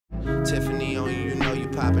Tiffany on you, you know you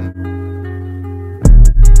poppin'.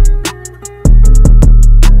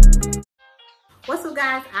 What's up,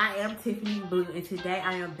 guys? I am Tiffany Blue, and today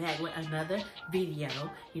I am back with another video.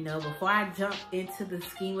 You know, before I jump into the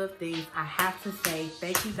scheme of things, I have to say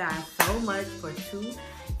thank you guys so much for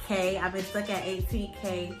 2K. I've been stuck at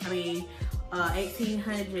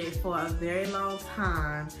 1800 for a very long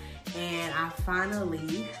time, and I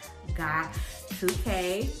finally got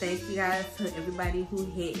 2K. Thank you guys to everybody who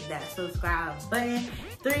hit that subscribe button.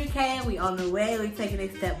 3K, we on the way. We're taking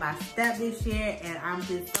it step by step this year, and I'm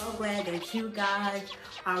just so glad that you guys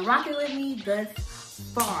are rocking with me thus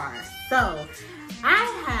far. So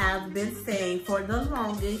I have been saying for the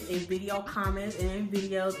longest in video comments and in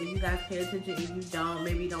videos, if you guys pay attention, if you don't,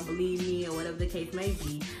 maybe you don't believe me or whatever the case may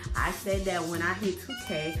be, I said that when I hit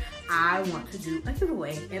 2K, I want to do a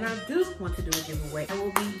giveaway, and I do want to do a giveaway. I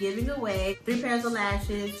will be giving away 3 pairs of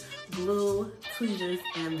lashes, glue, tweezers,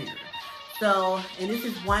 and mirror. So, and this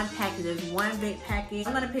is one package, there's one big package.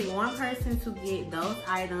 I'm gonna pick one person to get those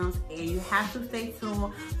items, and you have to stay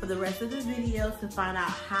tuned for the rest of the video to find out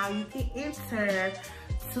how you can enter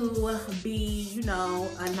to be, you know,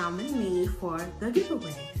 a nominee for the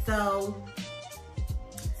giveaway. So,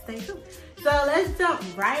 stay tuned. So let's jump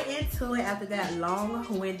right into it after that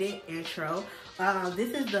long-winded intro.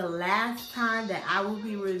 This is the last time that I will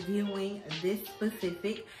be reviewing this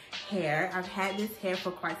specific hair. I've had this hair for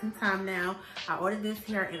quite some time now. I ordered this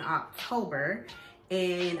hair in October,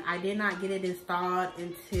 and I did not get it installed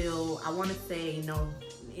until, I want to say,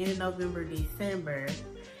 in November, December.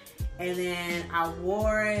 And then I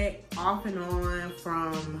wore it off and on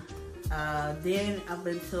from then up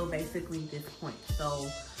until basically this point. So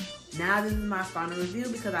now this is my final review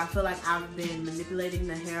because I feel like I've been manipulating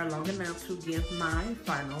the hair long enough to give my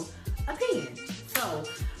final opinion. So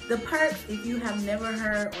the perks, if you have never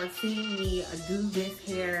heard or seen me do this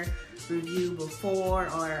hair review before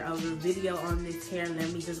or a video on this hair, let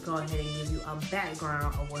me just go ahead and give you a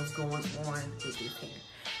background of what's going on with this hair.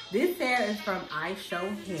 This hair is from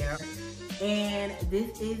Ishow Hair, and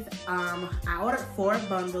this is, I ordered 4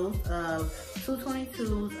 bundles of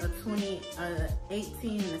 222s, a 20,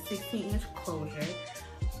 18, and a 16-inch closure.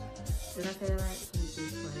 Did I say that right?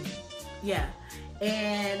 20. Yeah.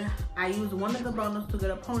 And I used one of the bundles to get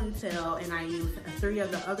a ponytail, and I used 3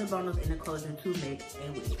 of the other bundles in the closure to make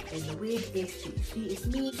a wig. And the wig is she. She is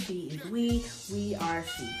me, she is we are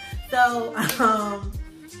she. So,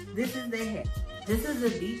 this is the hair. This is a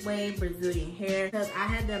deep wave Brazilian hair because I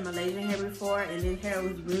had the Malaysian hair before, and this hair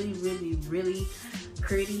was really, really, really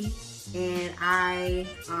pretty. And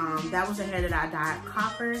that was the hair that I dyed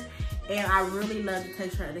copper, and I really love the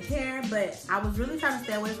texture of the hair, but I was really trying to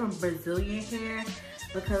stay away from Brazilian hair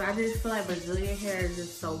because I just feel like Brazilian hair is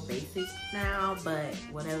just so basic now, but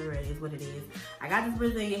whatever, it is what it is. I got this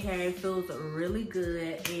Brazilian hair, it feels really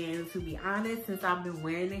good, and to be honest, since I've been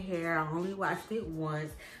wearing the hair, I only washed it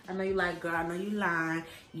once. I know you like, girl, I know you lying.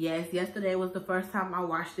 Yes, yesterday was the first time I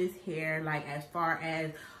washed this hair, like as far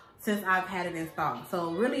as since I've had it installed.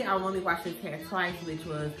 So really, I only washed this hair twice, which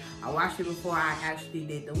was I washed it before I actually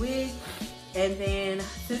did the wig, and then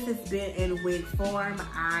since it's been in wig form,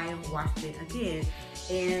 I washed it again.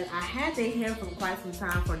 And I had the hair for quite some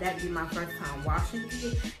time for that to be my first time washing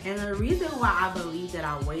it. And the reason why I believe that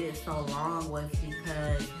I waited so long was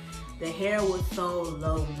because the hair was so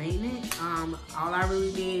low maintenance. All I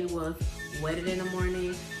really did was wet it in the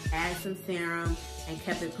morning, add some serum, and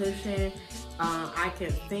kept it pushing. I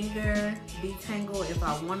could finger detangle if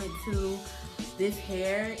I wanted to. This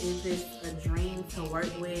hair is just a dream to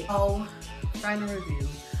work with. So, final review.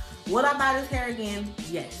 Would I buy this hair again?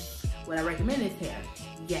 Yes. Would I recommend this hair?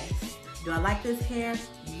 Yes. Do I like this hair?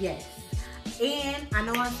 Yes. And I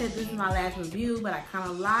know I said this is my last review, but I kind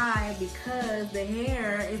of lied because the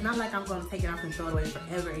hair, it's not like I'm going to take it off and throw it away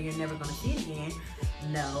forever and you're never going to see it again.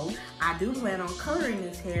 No, I do plan on coloring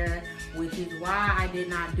this hair, which is why I did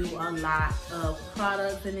not do a lot of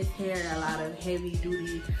products in this hair, a lot of heavy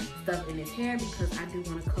duty stuff in this hair, because I do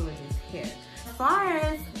want to color this hair. As far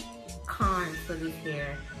as cons for this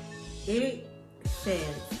hair, it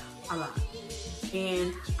sheds a lot.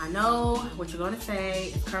 And I know what you're going to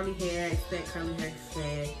say, it's curly hair, expect curly hair to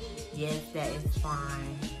shed. Yes, that is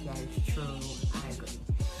fine, that is true, I agree.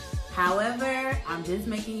 However, I'm just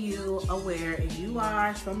making you aware, if you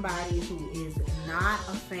are somebody who is not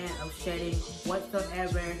a fan of shedding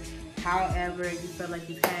whatsoever, however, you feel like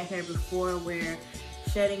you've had hair before where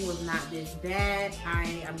shedding was not this bad, I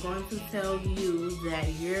am going to tell you that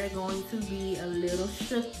you're going to be a little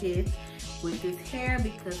shooketh with this hair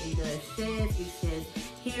because it does shed. It sheds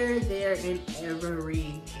here, there, and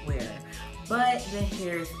everywhere. But the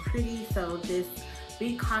hair is pretty, so this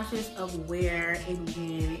be cautious of where and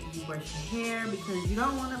when you brush your hair, because you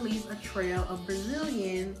don't want to leave a trail of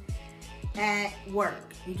Brazilian at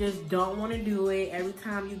work. You just don't want to do it. Every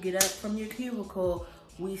time you get up from your cubicle,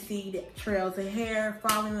 we see the trails of hair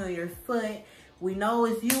falling on your foot. We know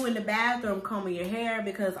it's you in the bathroom combing your hair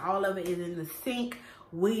because all of it is in the sink.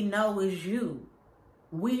 We know it's you.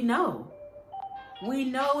 We know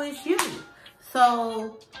it's you.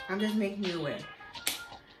 So I'm just making you aware.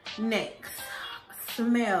 Next,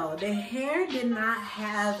 smell. The hair did not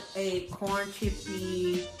have a corn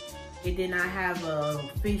chippy, it did not have a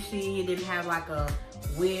fishy, it didn't have like a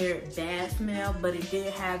weird bad smell, but it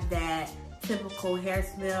did have that typical hair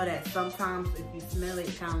smell that sometimes if you smell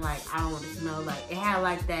it, kind of like, I don't want to smell like, it had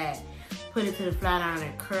like that put it to the flat iron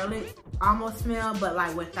and curl it almost smell, but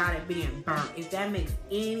like without it being burnt. If that makes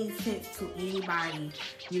any sense to anybody,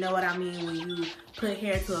 you know what I mean? When you put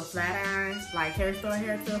hair to a flat iron, like hair store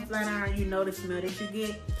hair to a flat iron, you know the smell that you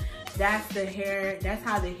get. That's the hair, that's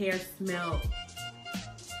how the hair smelled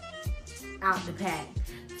out the pack.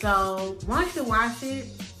 So once you wash it,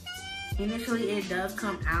 initially it does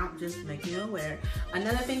come out, just making you aware.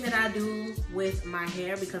 Another thing that I do with my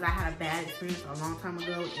hair, because I had a bad experience a long time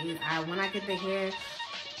ago, is when I get the hair,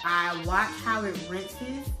 I watch how it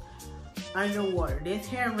rinses underwater. This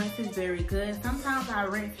hair rinses very good. Sometimes I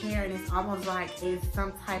rinse hair and it's almost like it's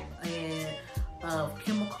some type of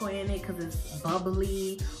chemical in it because it's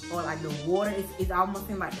bubbly, or like the water, it's almost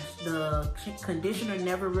like the conditioner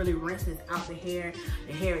never really rinses out the hair.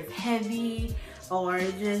 The hair is heavy, or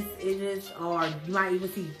it just, or you might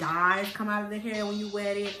even see dyes come out of the hair when you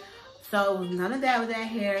wet it. So none of that with that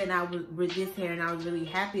hair, and I was with this hair, and I was really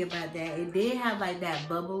happy about that. It did have like that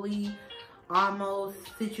bubbly almost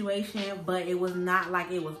situation, but it was not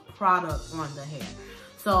like it was product on the hair.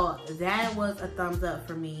 So that was a thumbs up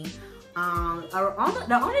for me.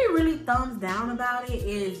 The only really thumbs down about it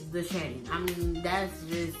is the shedding. I mean, that's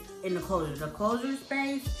just in the closure. The closure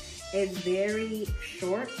space is very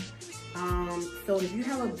short. So if you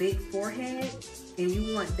have a big forehead and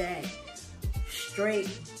you want that straight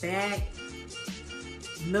back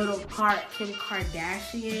middle part Kim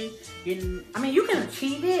Kardashian, I mean, you can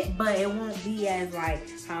achieve it, but it won't be as like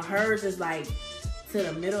how hers is like to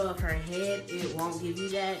the middle of her head. It won't give you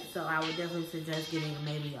that. So I would definitely suggest getting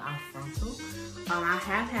maybe a frontal. I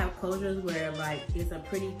have had closures where like it's a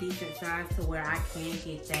pretty decent size to where I can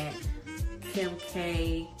get that Kim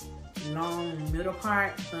K long middle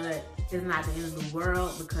part, but it's not the end of the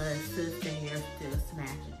world because the hair still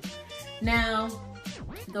snatches. Now,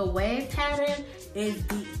 the wave pattern is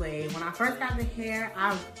deep wave. When I first got the hair,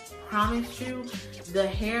 I promise you, the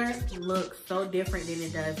hair looks so different than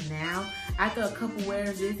it does now. After a couple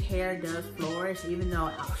wears, this hair does flourish, even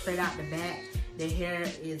though straight out the back, the hair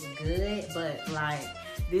is good, but like,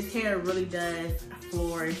 this hair really does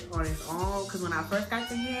flourish on its own. Because when I first got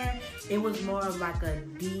the hair, it was more of like a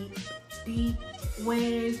deep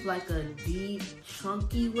wave, like a deep,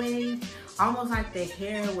 chunky wave. Almost like the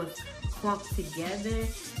hair was clumped together.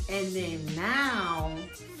 And then now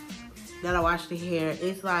that I wash the hair,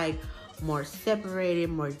 it's like more separated,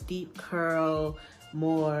 more deep curl,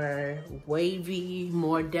 more wavy,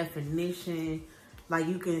 more definition. Like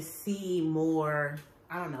you can see more,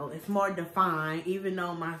 I don't know, it's more defined, even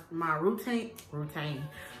though my routine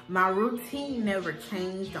never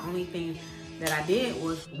changed. The only thing that I did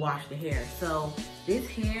was wash the hair. So this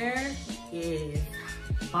hair is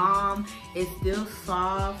bomb. It's still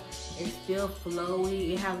soft, it's still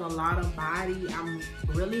flowy, it has a lot of body. I'm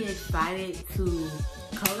really excited to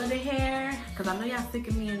color the hair because I know y'all sick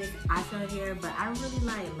of me in this Ishow hair, but I really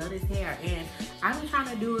love this hair. And I've been trying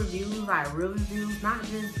to do reviews, like real reviews, not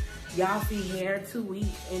just y'all see hair 2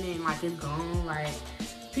 weeks and then like it's gone. Like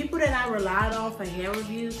people that I relied on for hair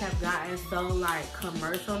reviews have gotten so like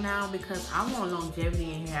commercial now because I want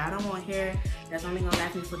longevity in hair. I don't want hair that's only gonna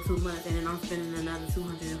last me for 2 months and then I'm spending another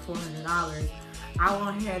 $200 and $400. I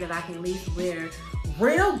want hair that I can at least wear.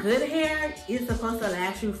 Real good hair is supposed to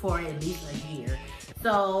last you for at least a year.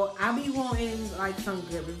 So I be wanting like some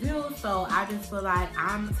good reviews. So I just feel like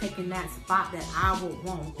I'm taking that spot that I would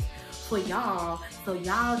want for y'all, so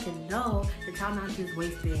y'all can know that y'all not just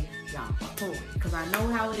wasting y'all coin. Because I know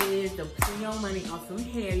how it is to put your money on some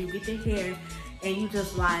hair. You get the hair and you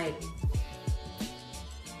just like,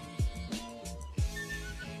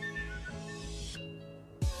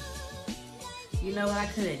 you know what I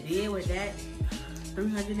could have did with that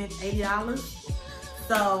 $380.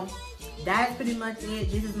 So that's pretty much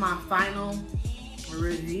it. This is my final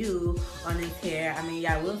review on this hair. I mean,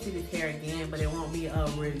 y'all will see this hair again, but it won't be a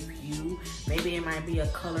review. Maybe it might be a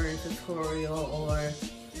coloring tutorial, or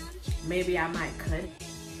maybe I might cut it.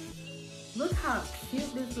 Look how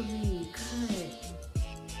cute this would be cut.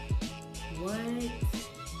 What?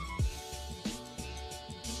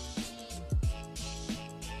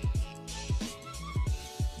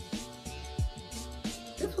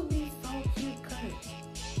 This would be so cute cut.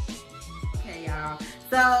 Okay, y'all.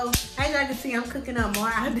 So, as y'all can see, I'm cooking up more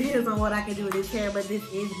ideas on what I can do with this hair, but this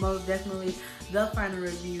is most definitely the final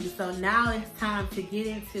review. So now it's time to get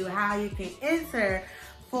into how you can enter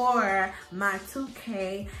for my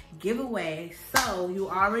 2K giveaway. So you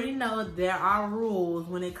already know there are rules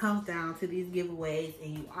when it comes down to these giveaways,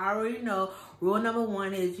 and you already know rule number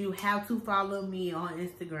 1 is you have to follow me on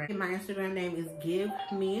Instagram. My Instagram name is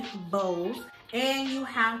givemebows, and you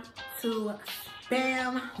have to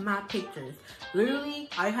spam my pictures. Literally,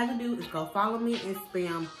 all you have to do is go follow me and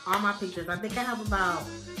spam all my pictures. I think I have about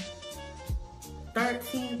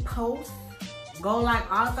 13 posts. Go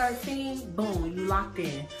like all 13, boom, you locked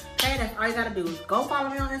in. Okay, that's all you gotta do is go follow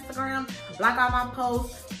me on Instagram, like all my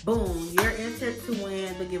posts, boom, you're entered to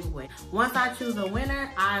win the giveaway. Once I choose a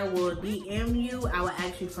winner, I will DM you. I will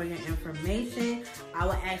ask you for your information. I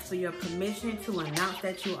will ask for your permission to announce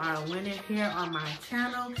that you are a winner here on my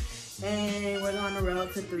channel. And we're on the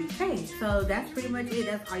road to 3K. So that's pretty much it.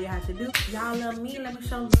 That's all you have to do. Y'all love me. Let me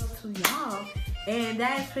show love to y'all. And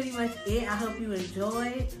that is pretty much it. I hope you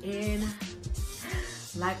enjoyed. And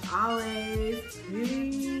like always,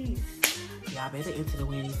 peace. Y'all better enter to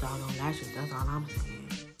win these doggone lashes. That's all I'm saying.